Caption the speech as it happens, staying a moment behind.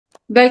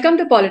Welcome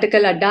to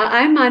Political Adda.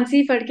 I am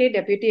Manasi Phadke,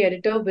 Deputy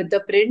Editor with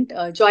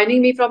ThePrint.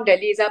 Joining me from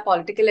Delhi is our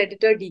Political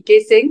Editor DK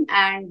Singh,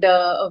 and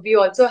we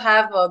also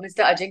have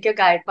Mr. Ajinkya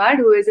Gaikwad,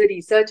 who is a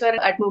researcher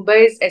at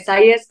Mumbai's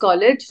SIES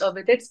College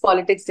with its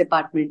Politics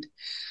Department.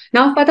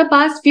 Now, for the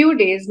past few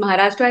days,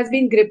 Maharashtra has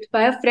been gripped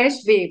by a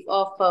fresh wave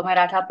of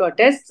Maratha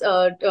protests,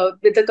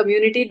 with the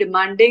community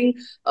demanding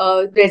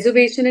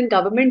reservation in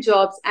government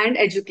jobs and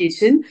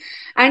education.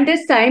 And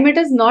this time, it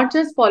is not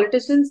just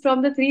politicians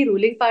from the three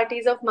ruling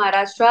parties of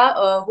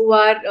Maharashtra who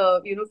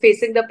are,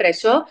 facing the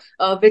pressure,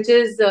 which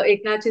is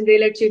Eknath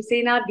led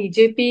Shiv-Sena,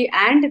 BJP,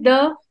 and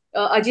the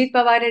Ajit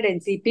Pawar and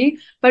NCP,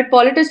 but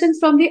politicians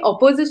from the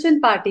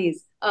opposition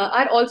parties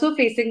are also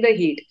facing the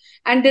heat.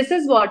 And this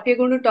is what we're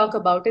going to talk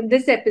about in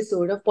this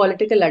episode of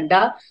Political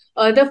Adda,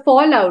 the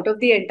fallout of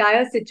the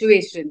entire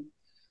situation.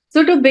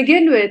 So to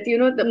begin with,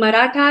 the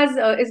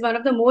Marathas is one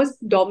of the most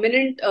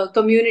dominant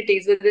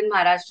communities within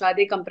Maharashtra.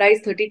 They comprise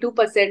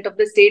 32% of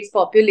the state's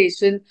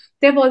population.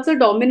 They've also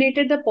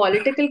dominated the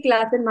political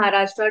class in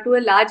Maharashtra to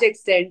a large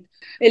extent.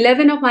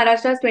 11 of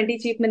Maharashtra's 20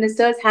 chief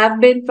ministers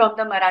have been from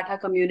the Maratha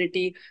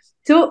community.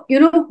 So,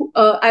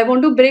 I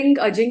want to bring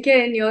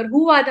Ajinkya in here.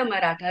 Who are the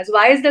Marathas?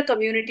 Why is the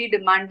community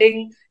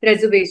demanding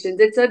reservations?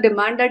 It's a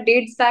demand that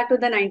dates back to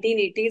the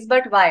 1980s,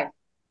 but why?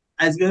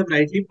 As you have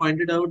rightly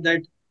pointed out,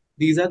 that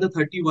these are the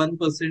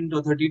 31%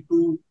 or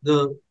 32,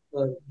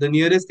 the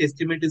nearest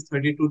estimate is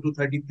 32 to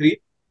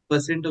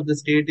 33% of the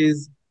state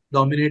is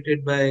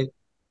dominated by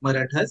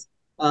Marathas.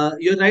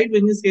 You're right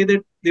when you say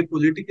that they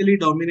politically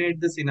dominate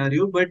the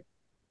scenario, but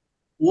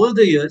over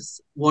the years,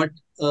 what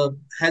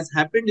has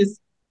happened is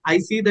I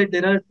see that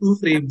there are two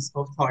frames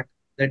of thought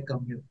that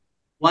come here.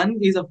 One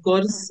is, of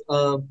course,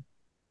 a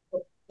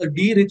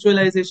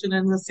de-ritualization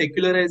and a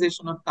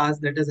secularization of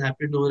caste that has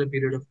happened over a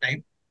period of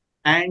time.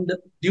 And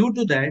due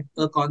to that,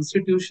 a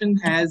constitution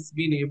has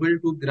been able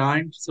to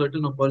grant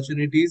certain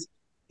opportunities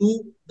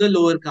to the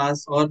lower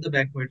caste or the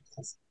backward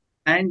caste.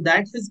 And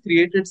that has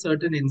created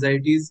certain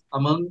anxieties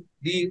among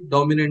the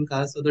dominant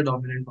caste or the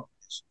dominant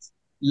populations.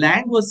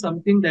 Land was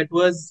something that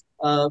was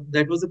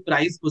a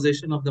prized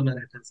possession of the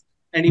Marathas.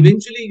 And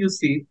eventually you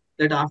see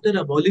that after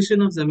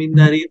abolition of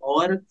zamindari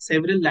or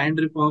several land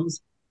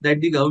reforms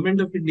that the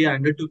government of India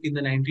undertook in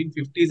the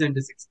 1950s and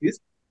the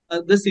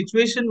 60s, the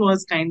situation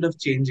was kind of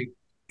changing.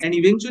 And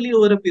eventually,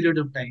 over a period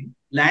of time,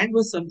 land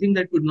was something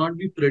that could not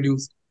be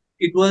produced.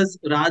 It was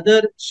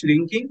rather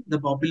shrinking, the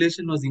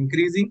population was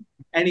increasing,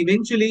 and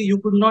eventually you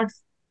could not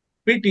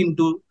fit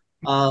into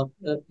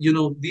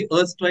the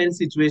erstwhile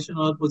situation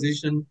or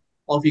position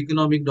of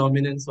economic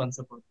dominance once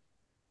upon.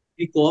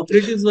 The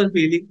cooperatives were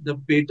failing, the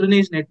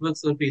patronage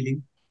networks were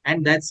failing,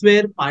 and that's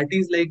where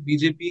parties like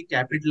BJP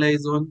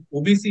capitalize on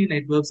OBC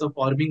networks of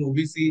forming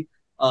OBC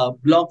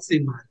blocks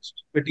in Maharashtra,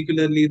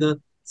 particularly the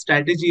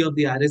strategy of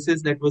the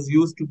RSS that was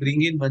used to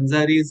bring in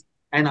Banzaris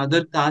and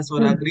other castes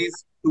or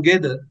agris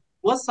together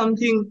was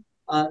something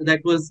that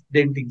was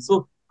denting.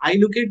 So I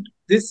look at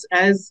this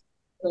as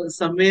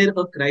somewhere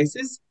a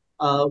crisis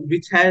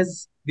which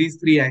has these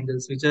three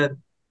angles, which are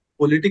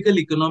political,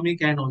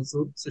 economic, and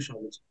also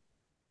sociology.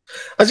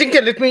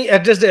 Ajinkya, let me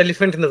address the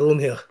elephant in the room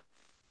here.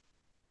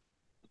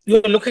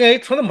 You're looking at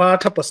it from the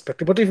Maratha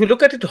perspective, but if you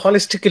look at it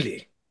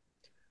holistically,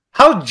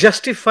 how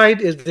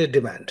justified is the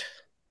demand?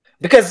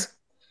 Because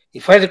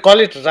if I recall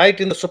it right,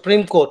 in the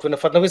Supreme Court, when the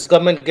Fadnavis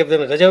government gave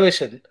them a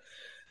reservation,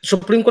 the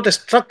Supreme Court has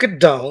struck it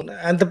down,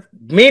 and the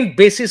main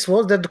basis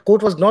was that the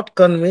court was not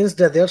convinced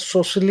that they are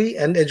socially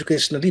and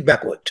educationally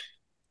backward.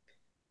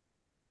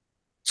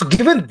 So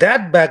given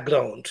that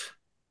background,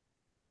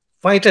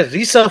 might have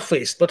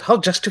resurfaced, but how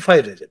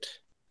justified is it?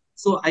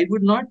 So I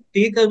would not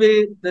take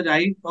away the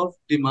right of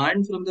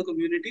demand from the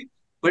community,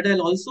 but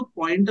I'll also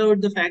point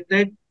out the fact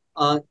that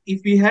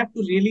if we have to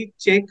really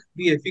check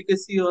the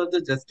efficacy or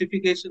the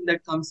justification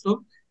that comes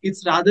from,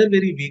 it's rather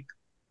very weak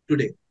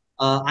today.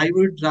 I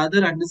would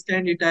rather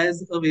understand it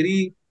as a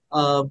very,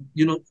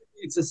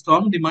 it's a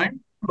strong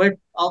demand, but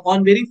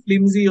on very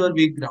flimsy or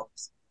weak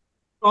grounds.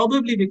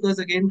 Probably because,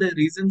 again, the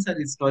reasons are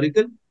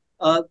historical.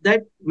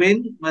 That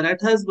when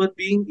Marathas were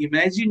being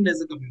imagined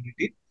as a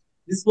community,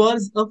 this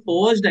was a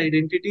forged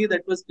identity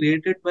that was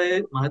created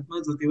by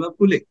Mahatma Jyotiba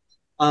Phule,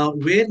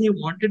 where he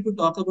wanted to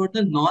talk about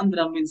the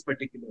non-Brahmins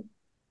particularly.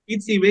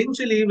 It's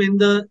eventually when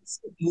the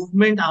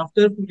movement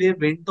after Phule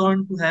went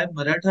on to have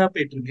Maratha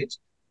patronage,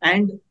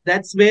 and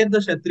that's where the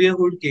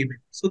Kshatriyahood came in.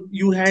 So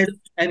you had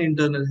an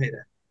internal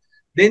hierarchy.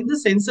 Then the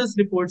census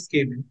reports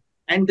came in,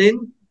 and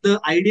then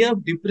the idea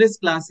of depressed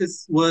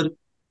classes were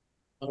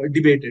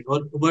debated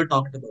or were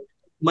talked about.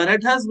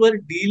 Marathas were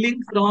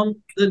dealing from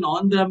the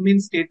non-Brahmin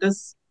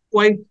status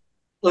quite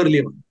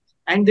early on,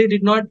 and they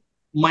did not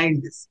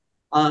mind this.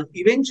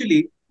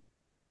 Eventually,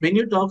 when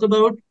you talk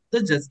about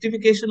the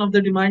justification of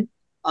the demand,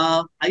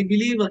 I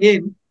believe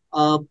again,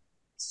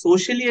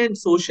 social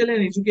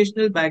and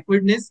educational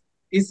backwardness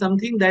is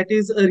something that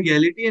is a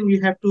reality, and we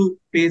have to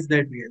face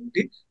that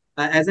reality.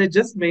 As I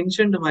just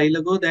mentioned a while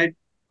ago, that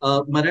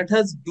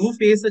Marathas do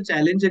face a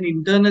challenge, an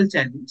internal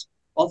challenge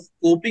of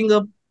coping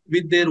up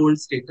with their old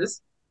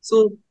status.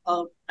 So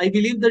I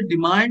believe the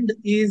demand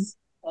is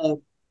uh,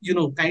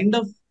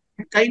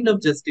 kind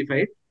of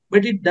justified,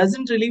 but it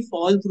doesn't really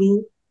fall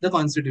through the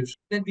constitution.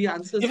 That the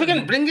answers If we are can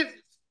no. bring it,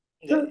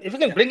 yeah, if we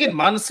can bring in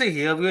Manasi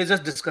here, we were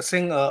just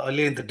discussing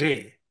earlier in the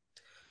day.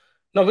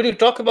 Now, when you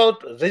talk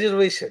about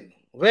reservation,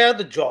 where are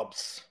the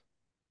jobs?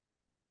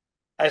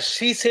 As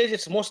she says,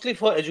 it's mostly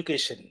for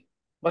education.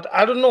 But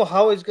I don't know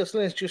how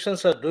educational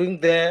institutions are doing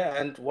there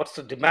and what's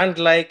the demand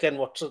like and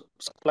what's the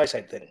supply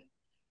side thing.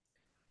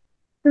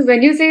 So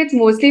when you say it's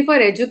mostly for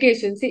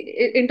education,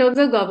 see, in terms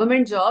of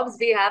government jobs,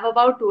 we have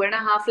about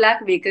 2.5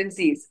 lakh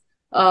vacancies.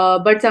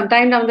 But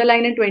sometime down the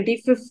line in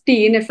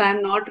 2015, if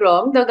I'm not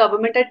wrong, the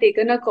government had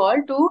taken a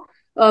call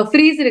to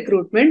freeze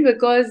recruitment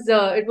because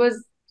it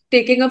was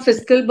taking a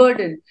fiscal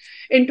burden.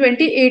 In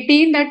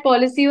 2018, that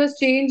policy was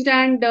changed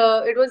and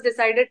it was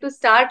decided to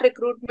start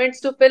recruitments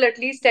to fill at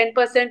least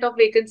 10% of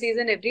vacancies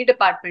in every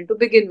department to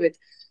begin with.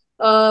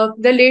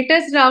 The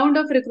latest round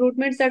of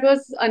recruitments that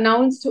was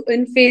announced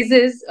in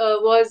phases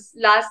was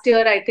last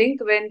year, I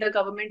think, when the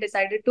government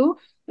decided to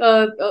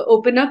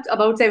open up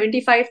about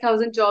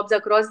 75,000 jobs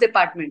across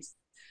departments.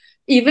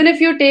 Even if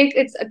you take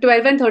it's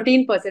 12 and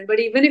 13%, but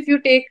even if you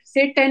take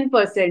say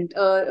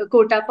 10%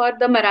 quota for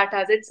the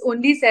Marathas, it's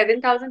only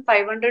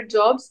 7,500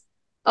 jobs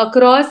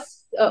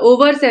across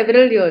over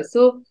several years.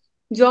 So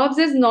jobs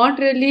is not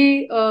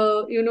really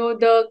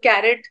the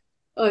carrot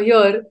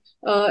here,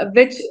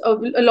 which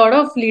a lot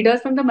of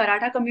leaders from the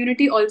Maratha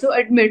community also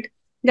admit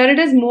that it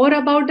is more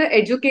about the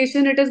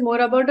education, it is more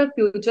about the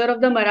future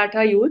of the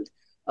Maratha youth,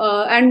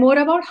 and more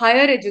about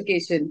higher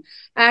education.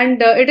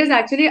 And it is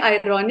actually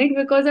ironic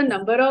because a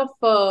number of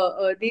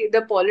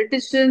the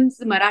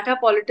politicians, Maratha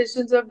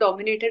politicians who have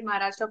dominated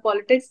Maharashtra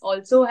politics,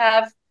 also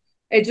have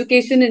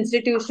education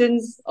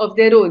institutions of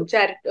their own,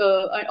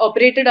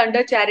 operated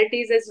under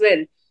charities as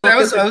well. I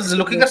was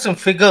looking at some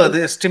figure.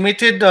 The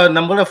estimated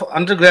number of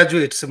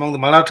undergraduates among the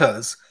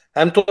Marathas,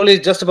 I'm told is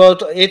just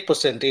about 8%,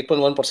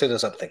 8.1% or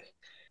something.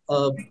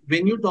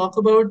 When you talk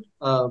about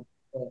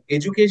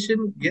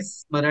education,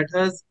 yes,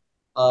 Marathas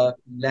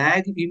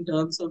lag in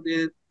terms of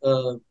their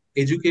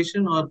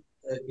education or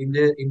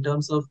in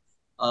terms of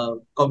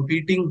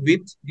competing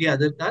with the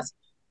other castes.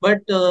 But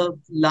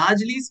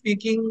largely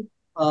speaking,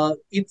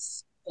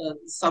 it's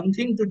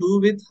something to do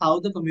with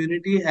how the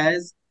community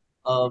has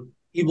uh,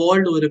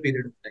 evolved over a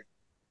period of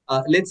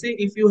time. Let's say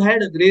if you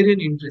had agrarian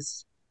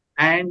interests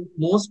and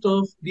most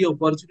of the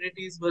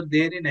opportunities were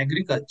there in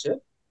agriculture,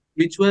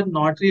 which were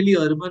not really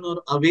urban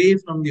or away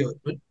from the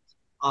urban,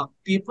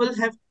 people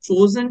have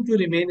chosen to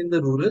remain in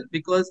the rural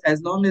because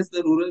as long as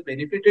the rural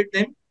benefited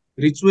them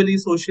ritually,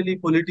 socially,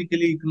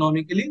 politically,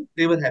 economically,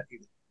 they were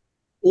happy.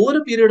 Over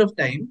a period of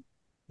time,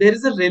 there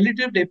is a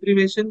relative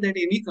deprivation that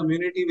any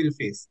community will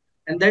face.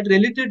 And that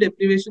relative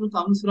deprivation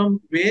comes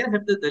from where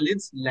have the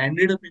Dalits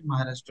landed up in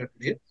Maharashtra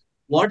today?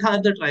 What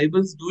are the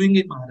tribals doing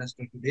in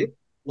Maharashtra today?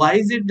 Why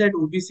is it that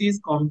OBCs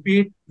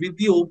compete with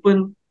the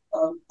open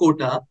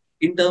quota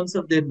in terms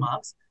of their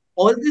marks?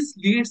 All this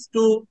leads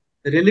to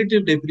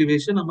relative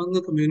deprivation among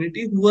the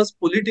community who was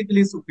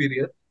politically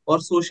superior or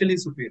socially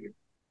superior.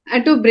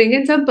 And to bring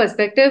in some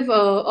perspective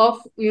of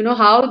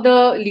how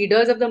the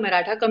leaders of the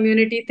Maratha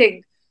community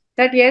think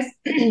that yes,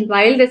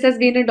 while this has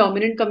been a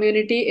dominant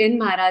community in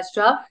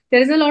Maharashtra, there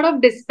is a lot of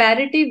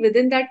disparity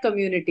within that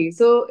community.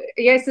 So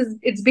yes,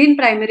 it's been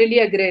primarily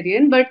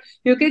agrarian, but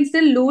you can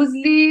still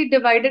loosely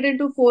divide it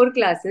into four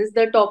classes.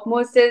 The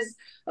topmost is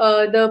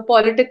the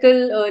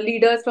political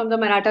leaders from the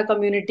Maratha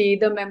community,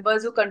 the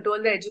members who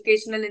control the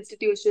educational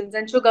institutions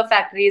and sugar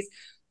factories.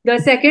 The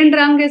second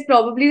rung is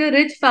probably the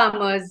rich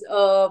farmers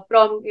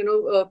from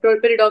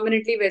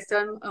predominantly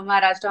Western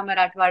Maharashtra,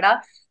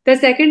 Marathwada. The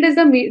second is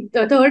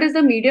the third is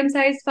the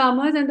medium-sized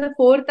farmers, and the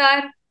fourth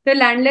are the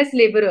landless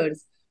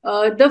laborers.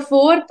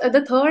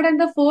 The third and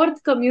the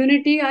fourth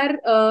community are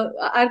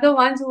the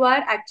ones who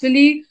are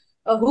actually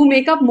who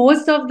make up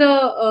most of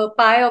the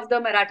pie of the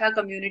Maratha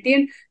community,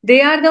 and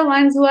they are the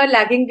ones who are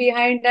lagging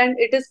behind. And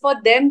it is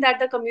for them that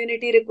the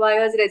community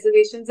requires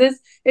reservations.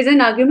 Is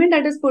an argument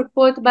that is put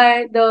forth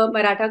by the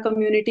Maratha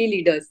community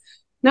leaders.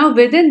 Now,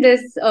 within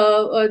this,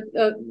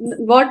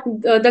 what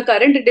the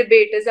current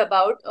debate is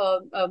about,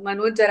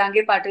 Manoj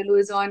Jarange Patil, who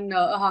is on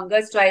a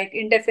hunger strike,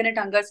 indefinite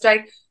hunger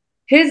strike,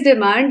 his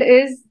demand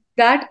is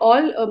that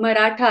all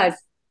Marathas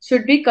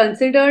should be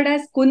considered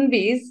as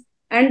Kunbis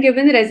and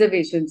given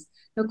reservations.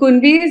 Now,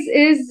 Kunbis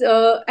is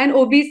an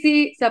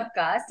OBC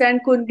subcaste,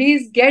 and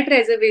Kunbis get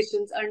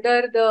reservations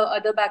under the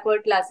other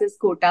backward classes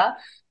quota.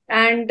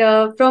 And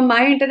from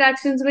my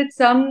interactions with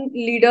some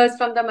leaders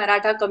from the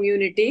Maratha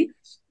community,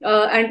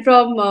 and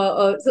from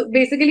so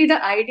basically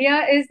the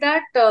idea is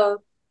that a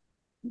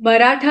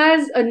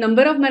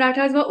number of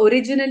Marathas were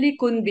originally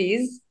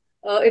Kunbis.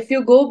 If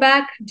you go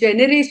back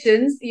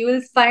generations, you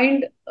will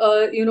find,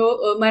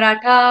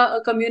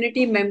 Maratha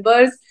community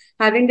members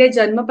having their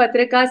Janma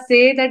Patrika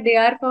say that they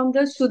are from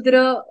the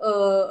Shudra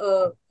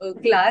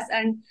class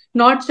and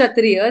not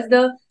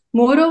Kshatriyas.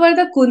 Moreover,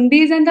 the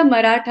Kunbis and the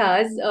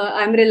Marathas,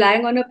 I'm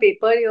relying on a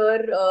paper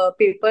here,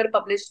 paper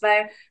published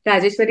by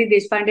Rajeshwari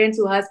Deshpande and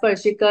Suhas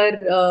Parshikar,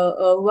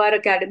 who are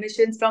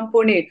academicians from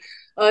Pune.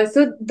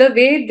 So the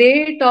way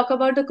they talk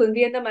about the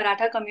Kundi and the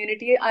Maratha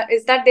community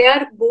is that they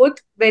are both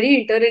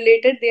very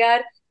interrelated. They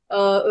are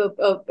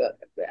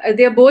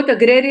both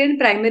agrarian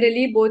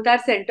primarily. Both are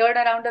centered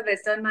around the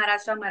Western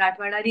Maharashtra,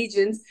 Marathwada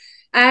regions,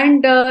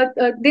 and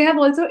they have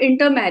also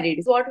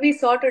intermarried. What we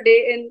saw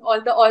today in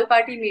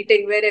all-party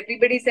meeting, where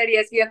everybody said,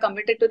 yes, we are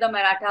committed to the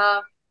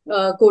Maratha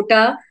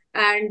quota,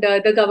 and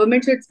the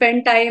government should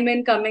spend time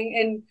in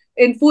coming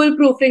in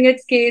foolproofing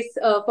its case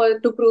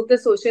to prove the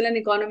social and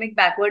economic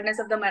backwardness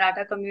of the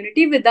Maratha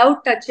community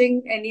without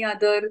touching any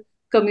other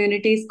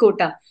community's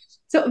quota.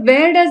 So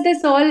where does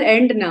this all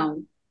end now?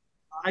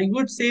 I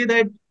would say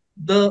that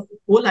the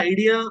whole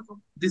idea,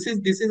 this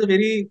is a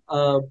very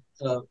uh,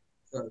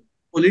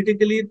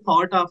 politically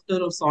thought after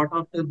or sought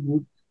after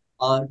move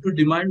to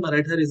demand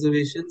Maratha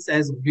reservations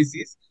as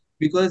OBCs,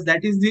 because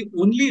that is the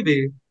only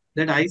way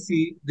that I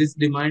see this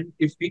demand.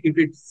 If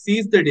it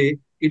sees the day,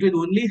 it will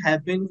only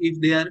happen if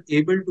they are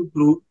able to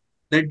prove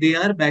that they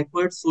are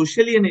backward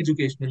socially and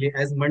educationally,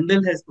 as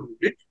Mandal has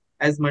proved it,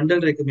 as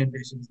Mandal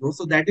recommendations go.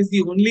 So that is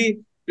the only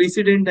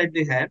precedent that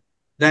they have,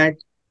 that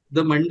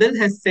the Mandal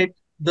has set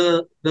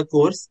the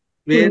course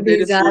where there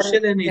These is are,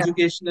 social and yeah.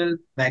 educational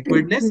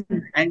backwardness,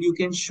 and you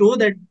can show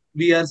that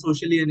we are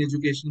socially and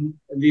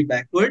educationally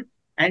backward,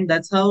 and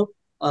that's how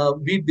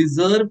we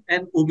deserve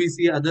an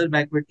OBC other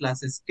backward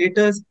classes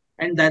status,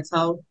 and that's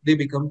how they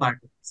become part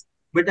of us.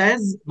 But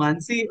as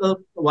Mansi a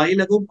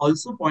while ago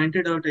also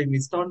pointed out, I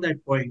missed on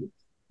that point,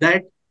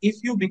 that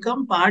if you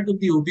become part of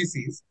the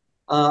OBCs,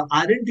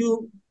 aren't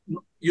you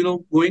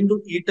going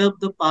to eat up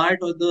the part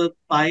or the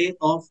pie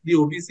of the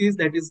OBCs,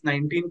 that is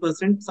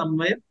 19%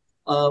 somewhere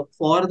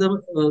for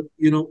the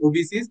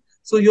OBCs.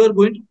 So you are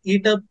going to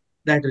eat up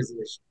that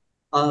reservation.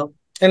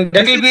 And that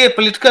This will is be a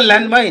political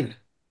landmine.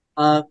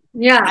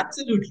 Yeah.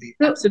 Absolutely,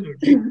 So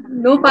absolutely.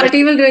 no But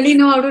party will really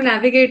know how to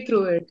navigate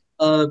through it.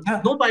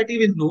 no party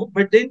will know.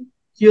 But then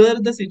here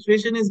the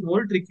situation is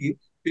more tricky,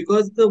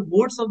 because the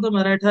votes of the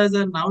Marathas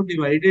are now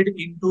divided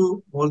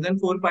into more than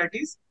four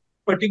parties.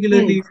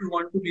 Particularly, if you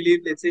want to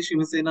believe, let's say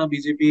Shiv Sena,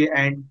 BJP,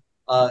 and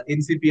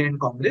NCP and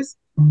Congress.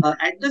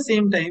 At the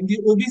same time, the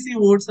OBC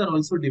votes are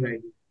also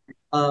divided.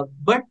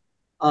 But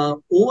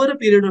over a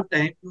period of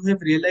time, you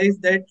have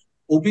realized that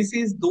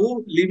OBCs,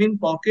 though live in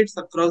pockets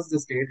across the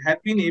state,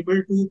 have been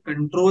able to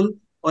control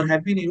or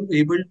have been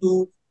able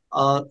to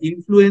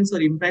influence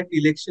or impact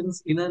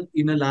elections in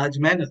a large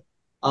manner.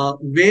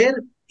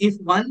 Where if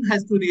one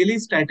has to really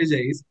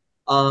strategize,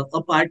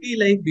 a party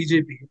like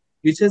BJP,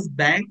 which has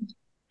banked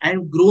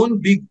and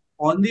grown big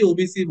on the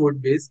OBC vote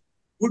base,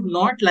 would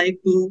not like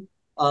to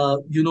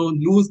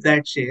lose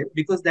that share,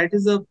 because that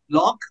is a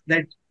block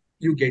that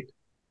you get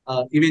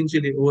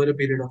eventually over a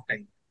period of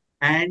time.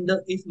 And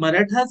if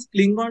Marathas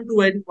cling on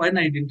to one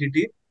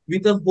identity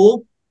with a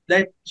hope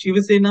that Shiv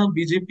Sena,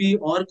 BJP,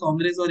 or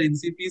Congress or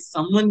NCP,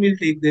 someone will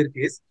take their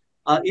case,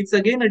 it's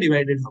again a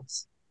divided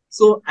house.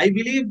 So I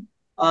believe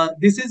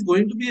this is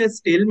going to be a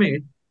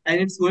stalemate, and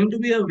it's going to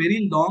be a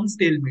very long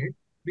stalemate,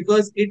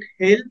 because it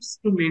helps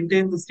to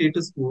maintain the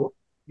status quo,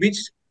 which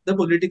the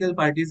political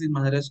parties in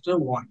Maharashtra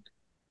want.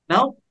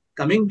 Now,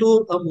 coming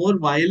to a more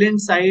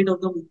violent side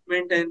of the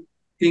movement and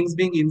things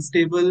being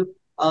unstable,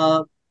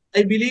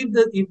 I believe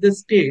that if the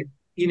state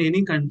in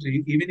any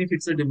country, even if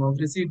it's a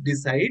democracy,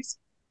 decides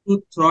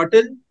to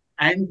throttle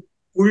and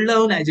pull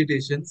down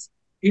agitations,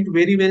 it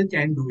very well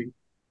can do it.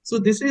 So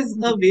this is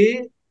a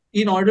way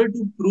in order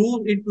to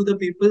prove it to the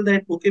people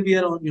that, okay, we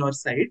are on your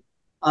side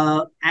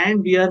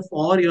and we are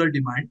for your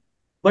demand.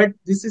 But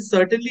this is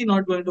certainly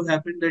not going to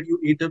happen that you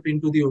eat up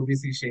into the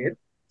OBC share.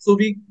 So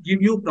we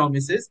give you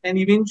promises and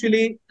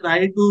eventually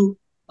try to,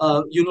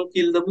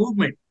 kill the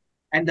movement.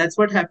 And that's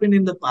what happened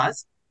in the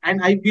past.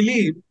 And I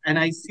believe, and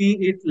I see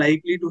it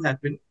likely to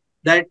happen,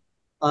 that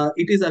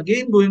it is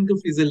again going to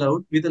fizzle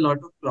out with a lot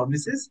of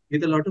promises,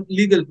 with a lot of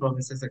legal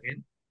promises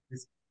again.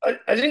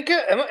 I think,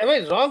 am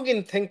I wrong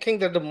in thinking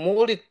that the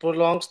more it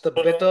prolongs, the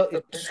better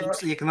it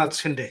suits Eknath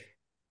Shinde?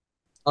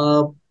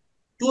 Uh,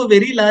 to a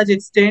very large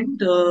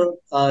extent,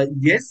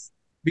 yes,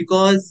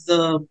 because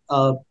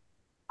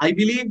I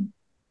believe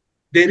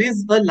there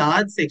is a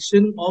large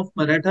section of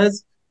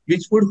Marathas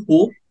which would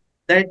hope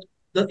that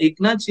the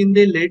Eknath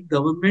Shinde-led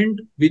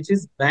government, which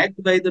is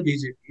backed by the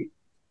BJP,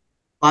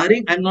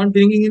 barring, I'm not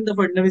bringing in the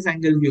Fadnavis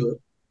angle here.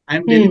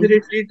 I'm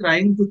deliberately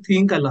trying to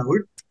think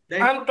aloud.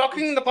 That I'm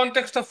talking in the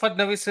context of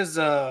Fadnavis's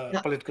yeah,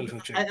 political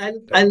future.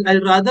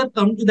 I'll rather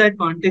come to that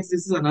context.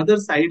 This is another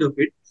side of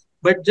it.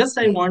 But just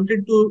I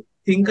wanted to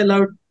think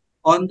aloud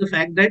on the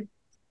fact that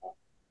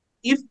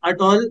if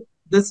at all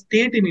the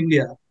state in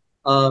India,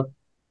 uh,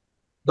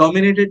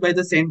 dominated by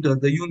the center,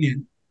 the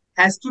union,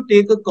 has to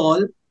take a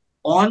call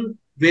on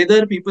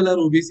whether people are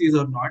OBCs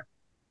or not,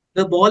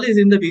 the ball is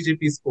in the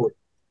BJP's court.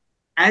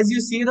 As you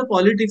see the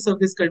politics of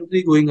this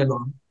country going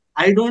along,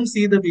 I don't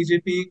see the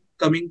BJP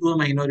coming to a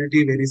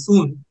minority very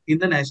soon in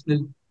the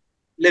national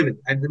level,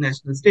 at the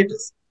national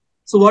status.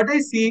 So what I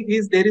see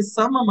is there is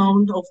some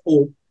amount of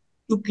hope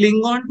to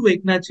cling on to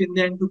Eknath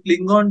Shinde and to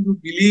cling on to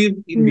believe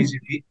in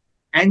BJP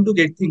and to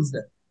get things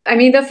done. I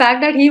mean, the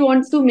fact that he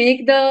wants to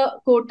make the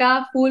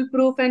quota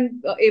foolproof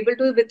and able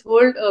to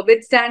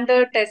withstand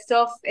the test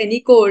of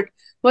any court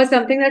was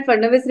something that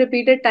Fadnavis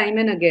repeated time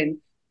and again.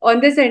 On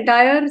this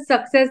entire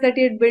success that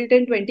he had built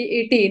in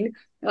 2018,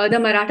 the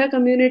Maratha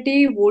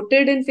community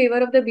voted in favor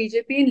of the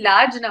BJP in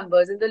large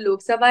numbers in the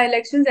Lok Sabha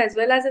elections as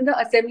well as in the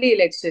assembly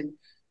election.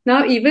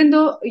 Now, even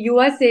though you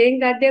are saying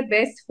that their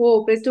best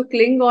hope is to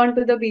cling on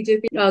to the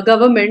BJP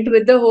government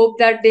with the hope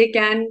that they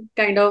can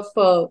kind of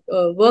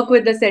work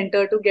with the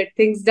center to get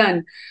things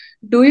done,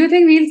 do you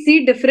think we'll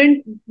see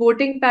different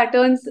voting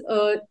patterns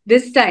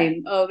this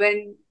time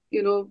when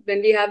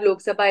we have Lok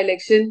Sabha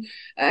election?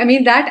 I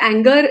mean, that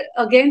anger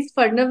against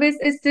Fadnavis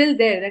is still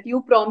there. That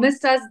you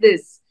promised us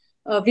this,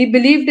 we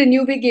believed in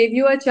you, we gave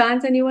you a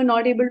chance, and you were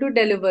not able to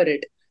deliver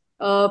it.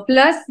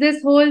 Plus,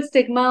 this whole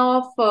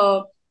stigma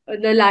of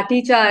the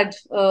lathi charge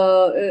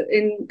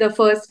in the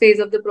first phase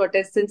of the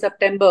protests in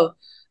September.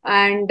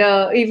 And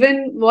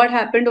even what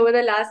happened over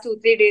the last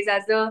 2-3 days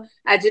as the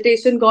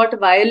agitation got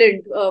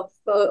violent.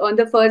 On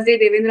the first day,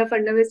 Devendra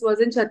Fadnavis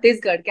was in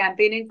Chhattisgarh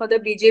campaigning for the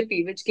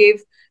BJP, which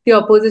gave the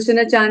opposition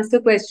a chance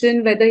to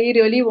question whether he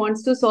really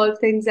wants to solve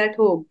things at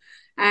home.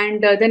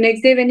 And the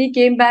next day, when he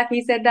came back,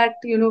 he said that,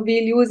 we'll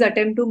use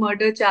attempt to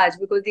murder charge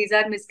because these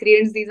are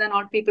miscreants, these are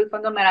not people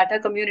from the Maratha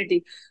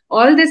community.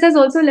 All this has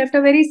also left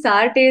a very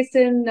sour taste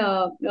in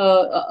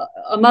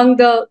among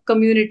the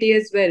community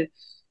as well.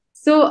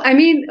 So, I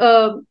mean,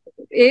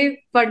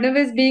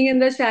 Fadnavis being in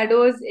the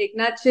shadows,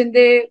 Eknath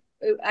Shinde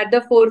at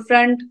the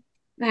forefront,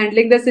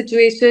 handling the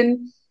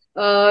situation,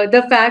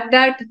 the fact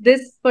that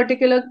this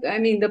particular, I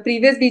mean, the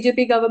previous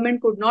BJP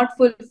government could not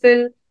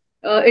fulfill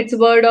its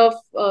word of,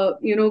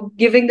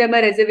 giving them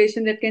a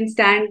reservation that can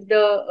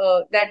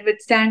that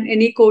withstand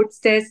any court's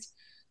test.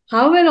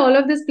 How will all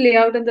of this play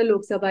out in the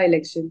Lok Sabha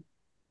election?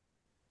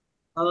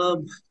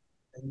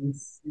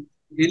 It's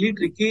really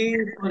tricky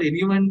for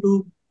anyone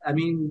to, I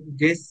mean,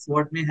 guess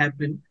what may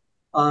happen.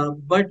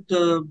 But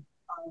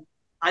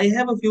I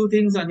have a few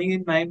things running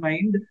in my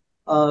mind.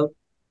 Uh,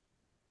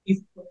 if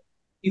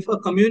if a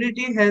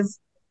community has,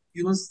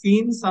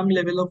 seen some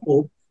level of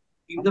hope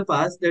in the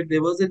past that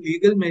there was a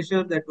legal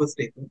measure that was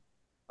taken,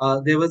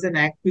 there was an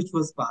act which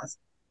was passed,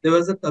 there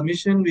was a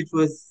commission which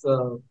was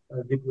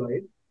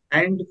deployed,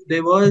 and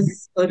there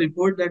was a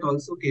report that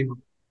also came up.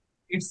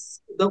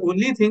 It's the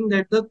only thing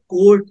that the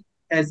court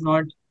has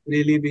not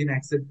really been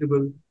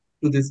acceptable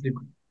to this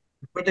demand.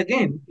 But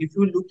again, if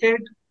you look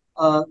at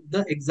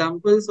the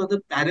examples or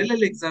the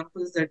parallel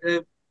examples that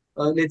have,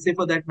 let's say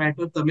for that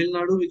matter, Tamil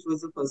Nadu, which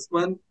was the first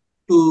one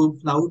to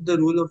flout the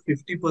rule of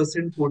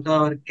 50% quota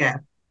or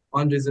cap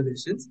on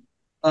reservations,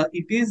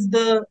 it is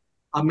the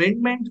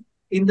amendment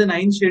in the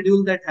ninth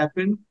schedule that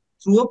happened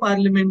through a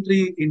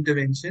parliamentary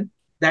intervention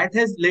that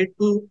has led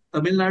to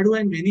Tamil Nadu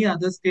and many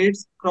other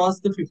states cross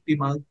the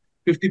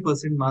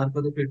 50% mark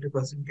or the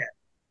 50% cap.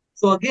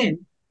 So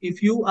again,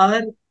 if you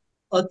are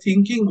a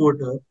thinking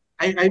voter,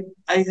 I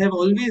have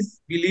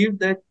always believed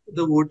that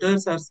the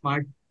voters are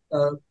smart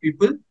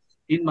people.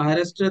 In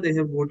Maharashtra, they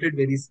have voted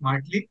very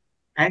smartly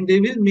and they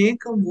will make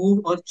a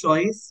move or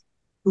choice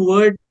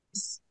towards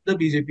the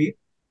BJP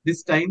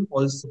this time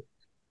also.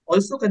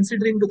 Also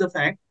considering to the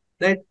fact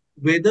that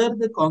whether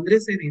the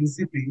Congress and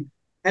NCP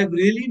have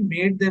really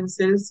made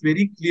themselves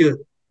very clear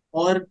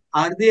or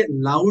are they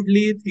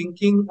loudly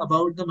thinking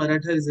about the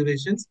Maratha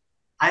reservations?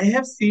 I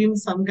have seen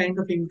some kind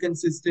of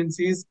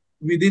inconsistencies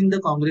within the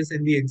Congress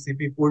and the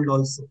NCP fold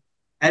also.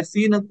 I have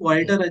seen a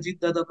quieter Ajit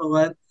Dada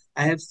Pawar.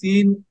 I have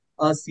seen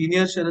a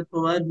senior Sharad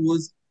Pawar who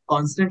was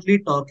constantly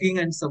talking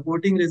and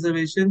supporting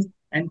reservations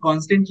and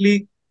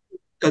constantly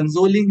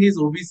consoling his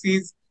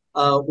OBC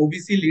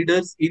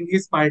leaders in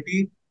his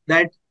party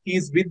that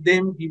he's with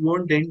them, he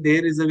won't end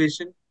their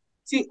reservation.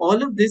 See,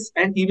 all of this,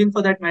 and even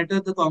for that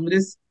matter, the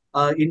Congress,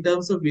 in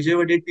terms of Vijay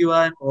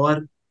Wadettiwar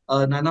or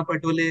Nana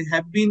Patole,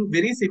 have been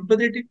very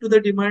sympathetic to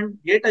the demand.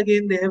 Yet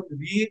again, they have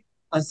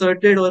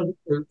reasserted or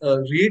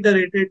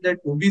reiterated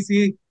that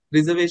OBC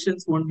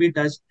reservations won't be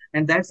touched.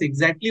 And that's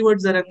exactly what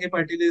Zarange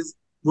Patil is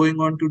going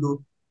on to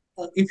do.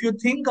 If you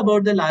think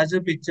about the larger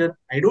picture,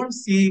 I don't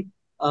see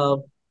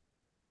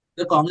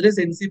the Congress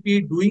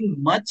NCP doing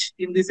much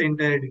in this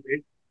entire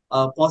debate.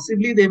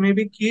 Possibly there may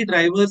be key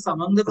drivers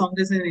among the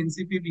Congress and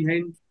NCP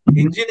behind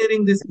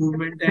engineering this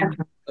movement and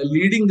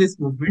leading this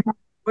movement.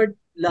 But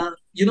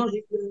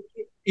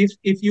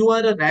if you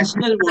are a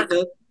rational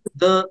voter,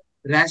 the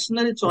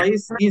rational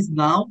choice is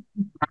now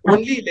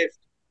only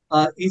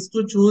left is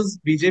to choose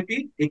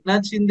BJP.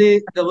 Eknath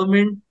Shinde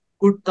government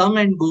could come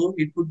and go.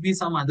 It could be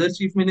some other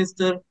chief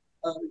minister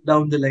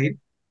down the line.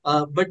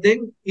 But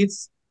then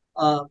it's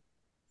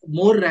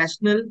more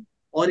rational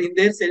or in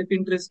their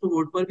self-interest to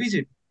vote for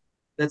BJP.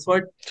 That's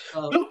what.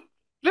 Look,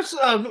 let's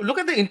look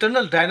at the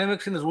internal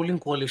dynamics in the ruling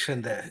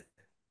coalition there.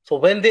 So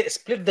when they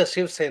split the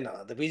Shiv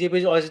Sena, the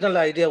BJP's original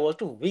idea was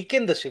to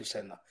weaken the Shiv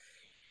Sena.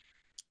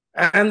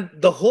 And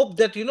the hope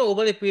that,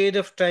 over a period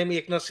of time,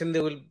 Eknath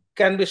Shinde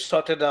can be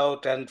sorted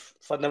out and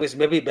Fadnavis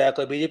may be back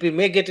or BJP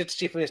may get its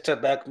chief minister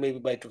back maybe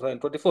by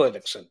 2024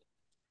 election.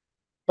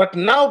 But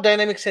now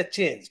dynamics have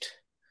changed.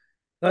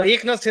 Now,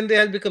 Eknath Shinde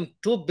has become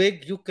too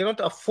big. You cannot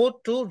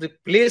afford to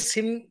replace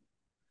him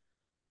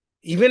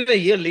even a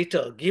year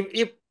later.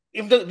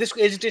 This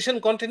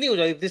agitation continues,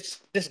 or if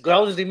this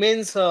grouse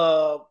remains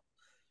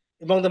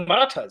among the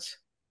Marathas.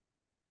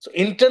 So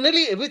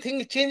internally,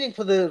 everything is changing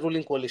for the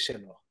ruling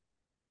coalition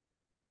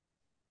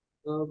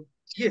now.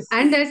 Yes.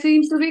 And there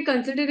seems to be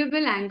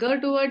considerable anger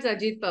towards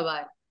Ajit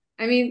Pawar.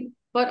 I mean,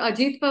 for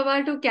Ajit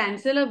Pawar to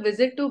cancel a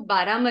visit to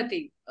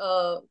Baramati,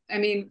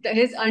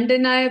 his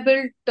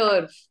undeniable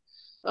turf,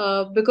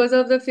 because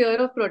of the fear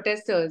of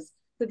protesters.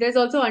 So there's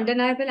also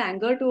undeniable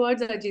anger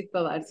towards Ajit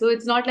Pawar. So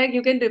it's not like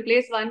you can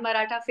replace one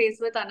Maratha face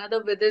with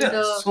another within Yeah,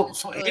 the so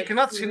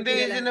Eknath Shinde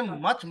is in a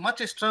alliance.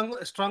 much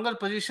stronger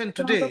position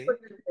Stronger today.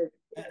 position.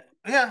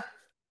 Yeah.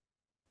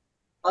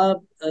 Uh,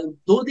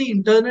 though the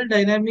internal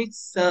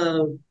dynamics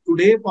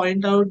today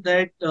point out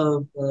that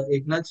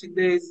Eknath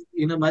Shinde is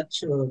in a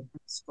much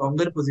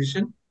stronger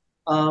position,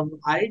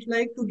 I'd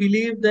like to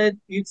believe that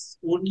it's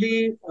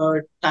only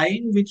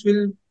time which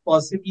will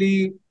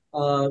possibly,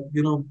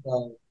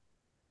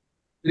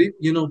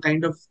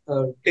 kind of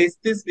test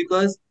this,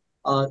 because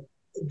uh,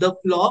 the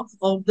flock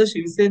of the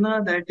Shiv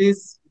Sena that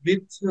is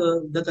with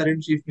the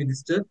current chief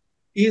minister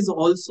is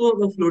also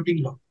a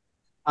floating log.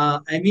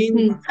 I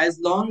mean, Hmm. as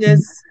long as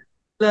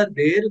people are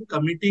there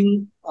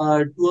committing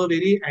to a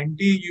very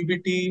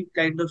anti-UBT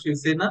kind of Shiv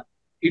Sena,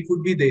 it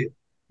would be there.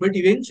 But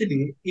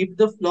eventually, if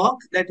the flock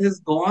that has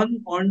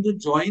gone on to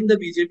join the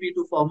BJP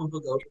to form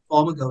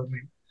a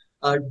government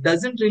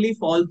doesn't really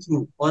fall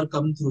through or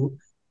come through,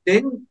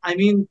 then I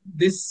mean,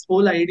 this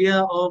whole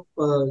idea of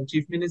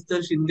Chief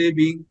Minister Shinde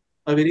being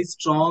a very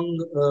strong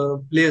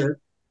player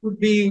would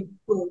be,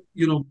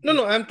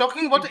 No, I'm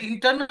talking about the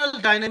internal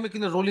dynamic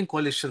in the ruling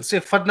coalition. Say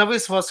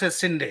Fadnavis versus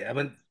Shinde. I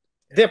mean,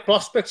 their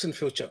prospects in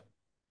future.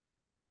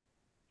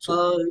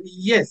 So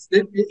Yes,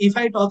 if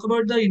I talk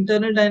about the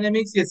internal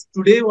dynamics, yes,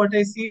 today what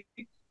I see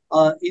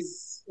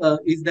is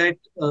that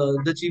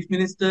the chief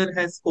minister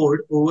has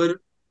scored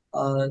over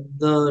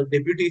the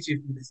deputy chief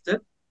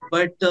minister,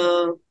 but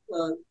the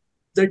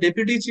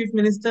deputy chief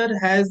minister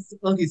has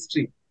a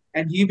history,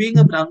 and he being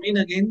a Brahmin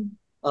again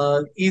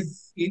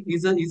is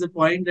a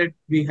point that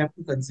we have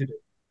to consider.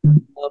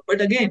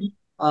 But again,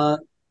 uh,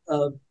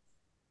 uh,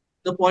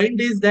 the point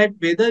is that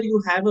whether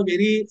you have a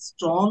very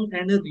strong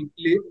and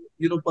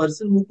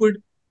person who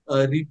could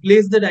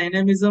replace the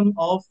dynamism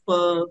of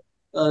the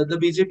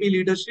BJP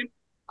leadership,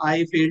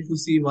 I fail to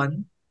see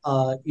one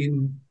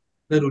in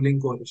the ruling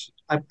coalition.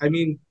 I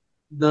mean,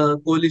 the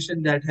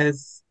coalition that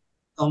has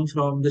come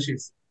from the Shiv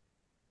Sena.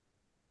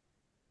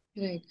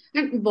 Right.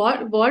 And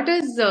what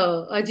is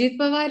Ajit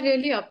Pawar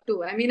really up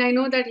to? I mean, I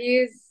know that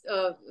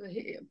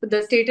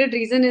the stated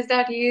reason is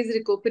that he is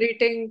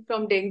recuperating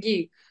from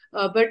dengue,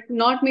 but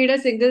not made a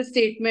single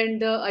statement.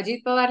 The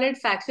Ajit Pawar-led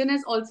faction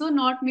has also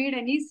not made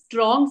any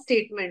strong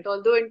statement.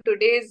 Although in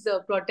today's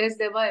protest,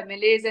 there were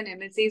MLAs and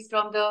MLCs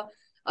from the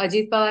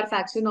Ajit Pawar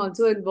faction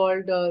also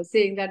involved,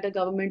 saying that the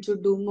government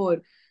should do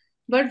more.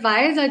 But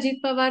why is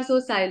Ajit Pawar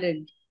so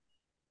silent?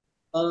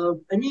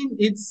 I mean,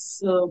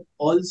 it's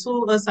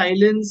also a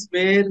silence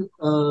where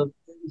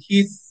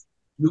he's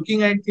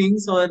looking at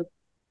things or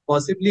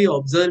possibly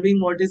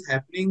observing what is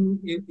happening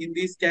in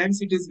these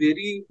camps. It is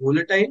very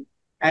volatile.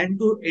 And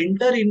to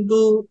enter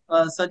into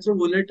such a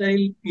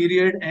volatile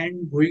period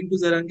and going to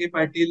Zarange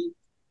Patil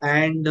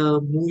and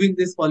moving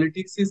this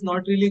politics is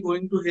not really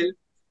going to help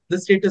the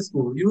status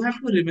quo. You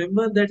have to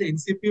remember that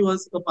NCP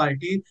was a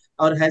party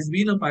or has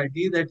been a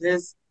party that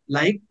has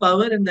liked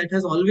power and that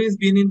has always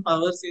been in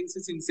power since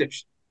its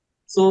inception.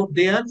 So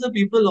they are the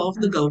people of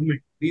the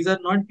government. These are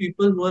not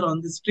people who are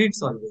on the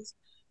streets always.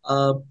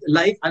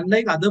 Like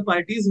unlike other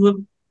parties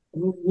who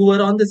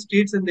were on the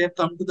streets and they have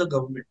come to the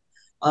government.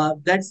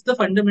 That's the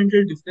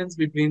fundamental difference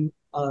between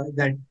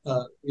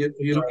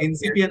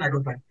NCP and other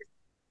parties.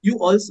 You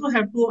also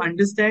have to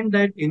understand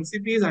that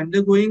NCP is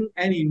undergoing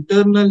an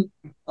internal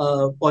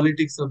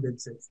politics of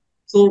themselves.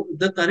 So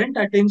the current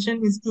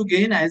attention is to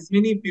gain as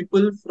many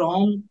people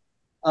from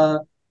uh,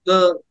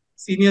 the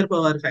senior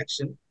power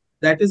faction.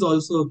 That is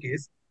also a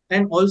case.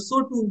 And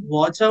also to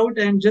watch out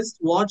and just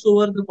watch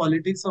over the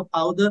politics of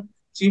how the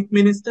chief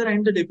minister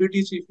and the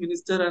deputy chief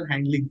minister are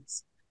handling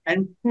this.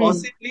 And Hmm.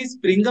 possibly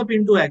spring up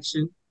into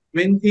action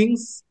when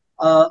things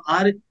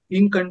are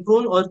in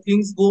control or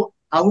things go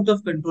out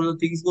of control or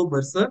things go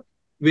berserk,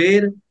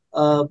 where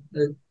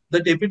the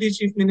deputy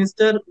chief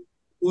minister,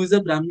 who is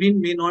a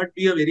Brahmin, may not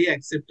be a very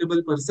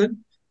acceptable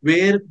person,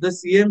 where the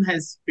CM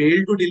has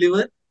failed to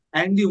deliver,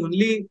 and the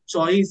only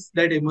choice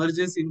that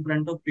emerges in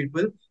front of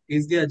people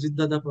is the Ajit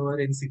Dada Pawar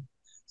NC.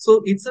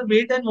 So it's a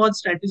wait and watch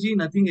strategy,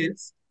 nothing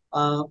else.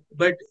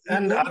 But you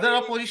and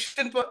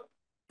won't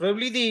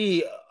probably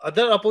the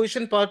other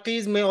opposition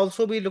parties may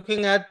also be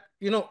looking at,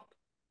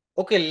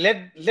 okay,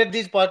 let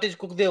these parties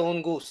cook their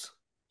own goose.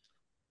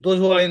 Those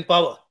who are in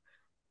power.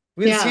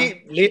 We'll Yeah,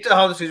 see later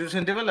how the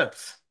situation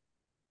develops.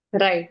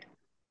 right.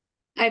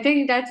 I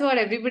think that's what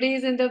everybody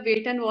is in the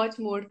wait and watch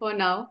mode for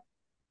now.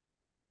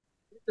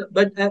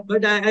 but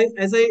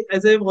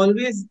as I've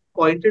always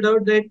pointed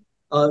out that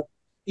uh,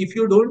 if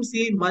you don't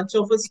see much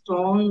of a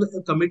strong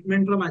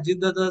commitment from Ajit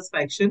Dada's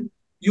faction,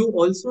 you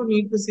also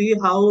need to see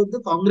how the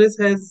Congress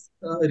has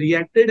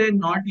reacted and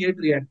not yet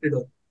reacted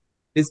on.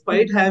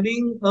 Despite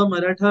having a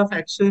Maratha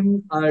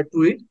faction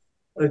to it,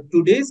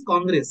 today's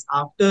Congress,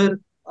 after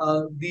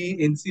the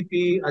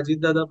NCP,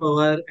 Ajit Dada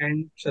Pawar,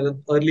 and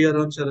earlier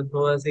on Sharad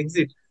Pawar's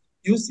exit,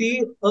 you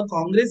see a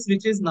Congress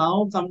which is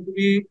now come to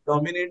be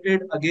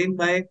dominated again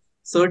by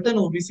certain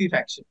OBC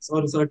factions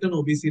or certain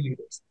OBC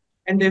leaders.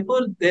 And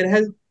therefore, there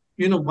has,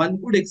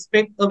 one could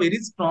expect a very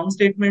strong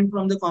statement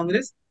from the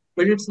Congress,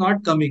 but it's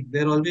not coming.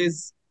 They're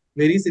always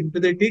very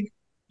sympathetic,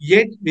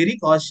 yet very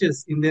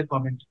cautious in their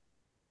commentary.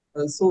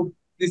 So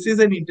this is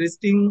an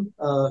interesting,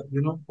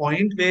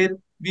 point where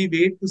we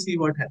wait to see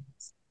what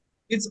happens.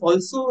 It's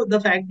also the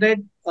fact that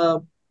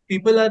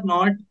people are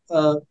not,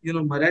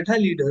 Maratha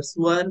leaders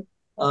who are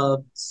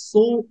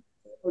so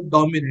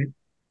dominant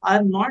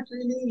are not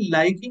really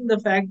liking the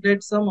fact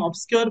that some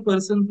obscure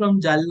person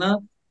from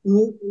Jalna,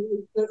 who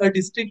a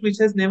district which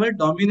has never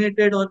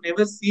dominated or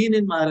never seen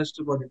in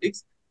Maharashtra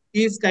politics,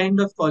 is kind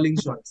of calling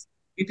shots.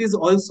 It is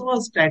also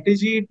a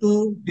strategy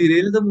to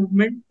derail the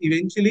movement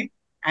eventually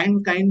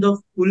and kind of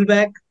pull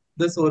back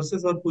the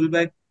sources or pull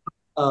back,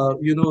 the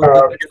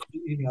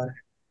control in your hand.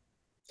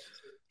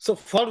 So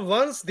for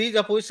once, these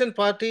opposition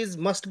parties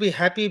must be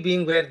happy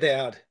being where they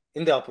are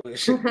in the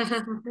opposition.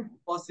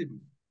 Possibly,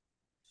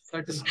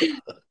 certainly.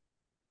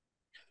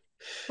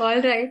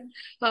 All right.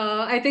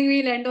 I think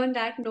we'll end on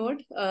that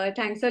note.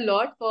 Thanks a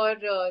lot for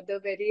the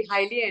very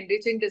highly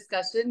enriching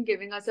discussion,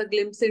 giving us a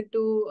glimpse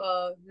into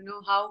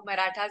how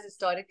Marathas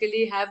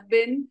historically have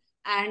been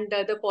and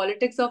the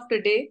politics of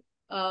today.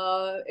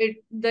 The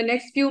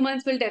next few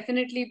months will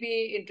definitely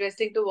be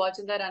interesting to watch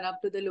in the run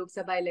up to the Lok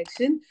Sabha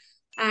election.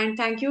 And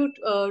thank you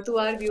to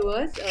our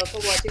viewers for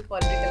watching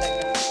Political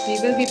Adda.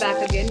 We will be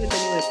back again with a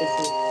new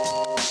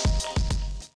episode.